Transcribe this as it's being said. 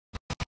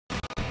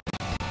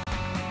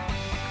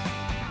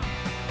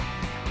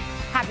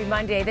Happy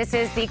Monday. This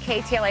is the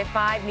KTLA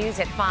 5 News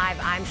at 5.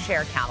 I'm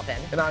Cher Calvin.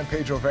 And I'm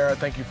Pedro Vera.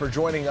 Thank you for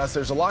joining us.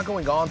 There's a lot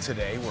going on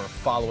today. We're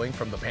following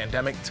from the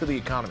pandemic to the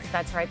economy.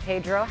 That's right,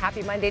 Pedro.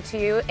 Happy Monday to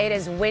you. It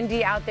is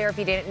windy out there if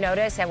you didn't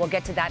notice, and we'll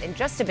get to that in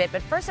just a bit.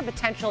 But first, a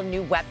potential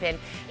new weapon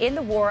in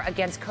the war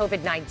against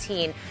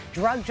COVID-19.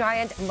 Drug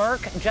giant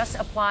Merck just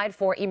applied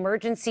for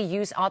emergency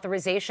use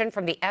authorization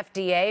from the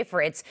FDA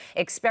for its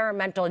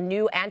experimental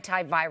new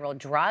antiviral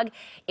drug.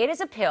 It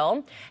is a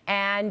pill,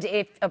 and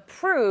if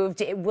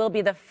approved, it will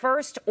be the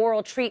first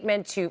oral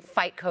treatment to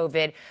fight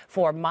COVID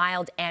for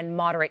mild and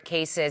moderate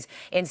cases.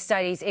 In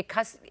studies,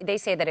 they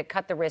say that it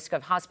cut the risk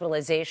of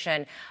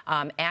hospitalization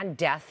and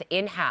death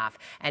in half.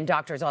 And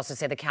doctors also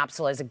say the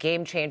capsule is a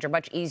game changer,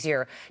 much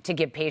easier to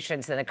give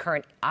patients than the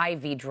current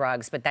IV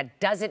drugs. But that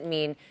doesn't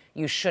mean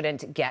you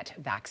shouldn't get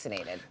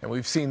vaccinated. And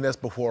we've seen this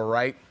before,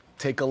 right?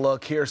 Take a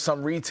look here.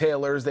 Some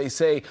retailers, they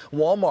say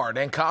Walmart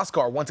and Costco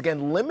are once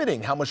again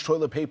limiting how much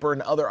toilet paper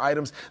and other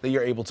items that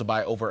you're able to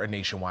buy over a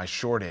nationwide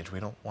shortage. We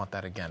don't want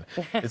that again.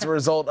 It's a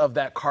result of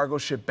that cargo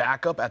ship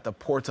backup at the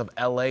ports of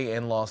LA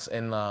and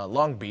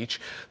Long Beach.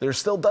 There's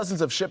still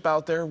dozens of ship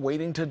out there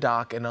waiting to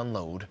dock and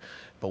unload.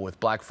 But with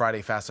Black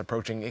Friday fast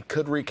approaching, it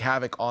could wreak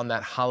havoc on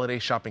that holiday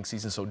shopping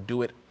season, so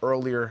do it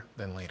earlier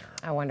than later.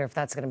 I wonder if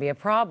that's going to be a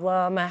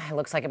problem. It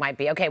looks like it might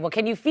be. Okay, well,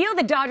 can you feel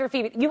the Dodger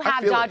fever? You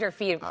have Dodger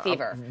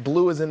fever.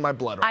 Blue is in my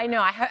blood right I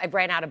know. I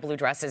ran out of blue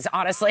dresses,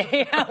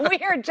 honestly. We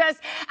are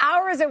just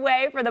hours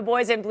away from the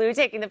boys in blue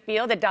taking the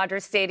field at Dodger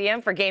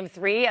Stadium for Game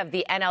 3 of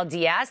the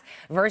NLDS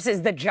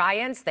versus the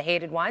Giants, the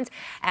hated ones.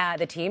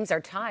 The teams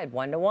are tied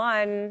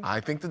 1-1. I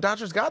think the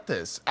Dodgers got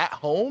this. At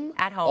home?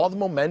 At home. All the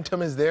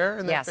momentum is there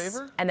in their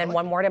favor? And then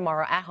one more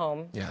tomorrow at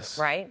home. Yes.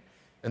 Right?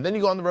 And then you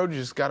go on the road, you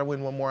just got to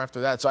win one more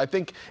after that. So I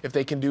think if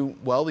they can do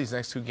well these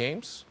next two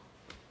games,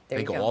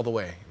 they go all the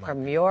way.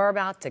 From your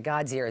mouth to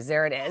God's ears.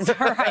 There it is.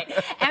 All right.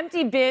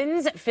 Empty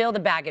bins fill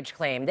the baggage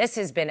claim. This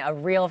has been a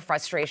real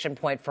frustration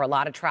point for a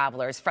lot of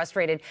travelers.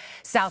 Frustrated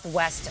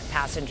Southwest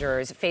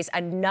passengers face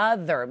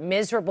another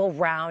miserable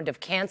round of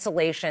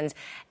cancellations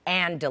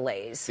and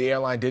delays. The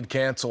airline did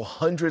cancel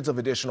hundreds of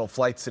additional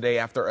flights today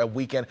after a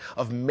weekend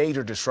of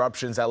major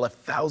disruptions that left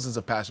thousands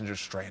of passengers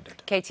stranded.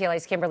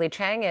 KTLA's Kimberly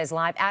Chang is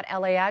live at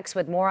LAX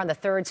with more on the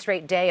third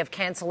straight day of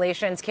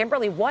cancellations.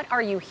 Kimberly, what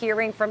are you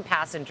hearing from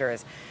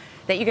passengers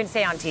that you can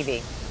say on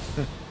TV?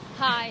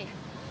 Hi.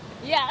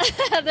 Yeah,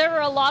 there were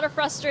a lot of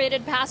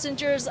frustrated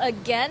passengers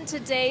again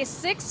today.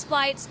 6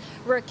 flights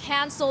were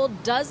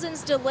canceled,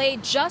 dozens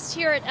delayed just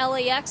here at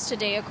LAX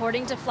today,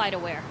 according to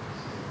FlightAware.